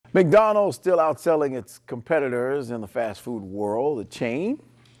McDonald's still outselling its competitors in the fast food world. The chain,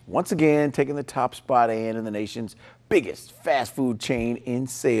 once again, taking the top spot and in the nation's biggest fast food chain in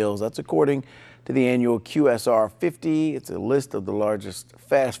sales. That's according to the annual QSR 50. It's a list of the largest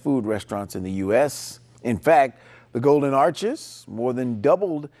fast food restaurants in the U.S. In fact, the Golden Arches more than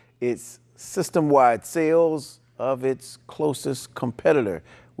doubled its system-wide sales of its closest competitor,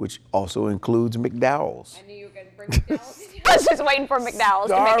 which also includes McDonald's. I knew you were going to bring McDonald's. I was just waiting for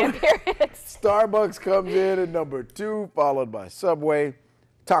McDonald's to make an appearance. Starbucks comes in at number 2, followed by Subway.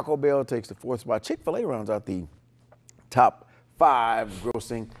 Taco Bell takes the 4th spot. Chick-fil-A rounds out the top 5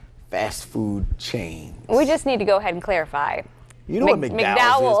 grossing fast food chains. We just need to go ahead and clarify. You know what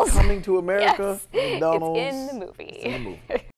McDonald's is coming to America? Yes, McDonald's. it's in the movie.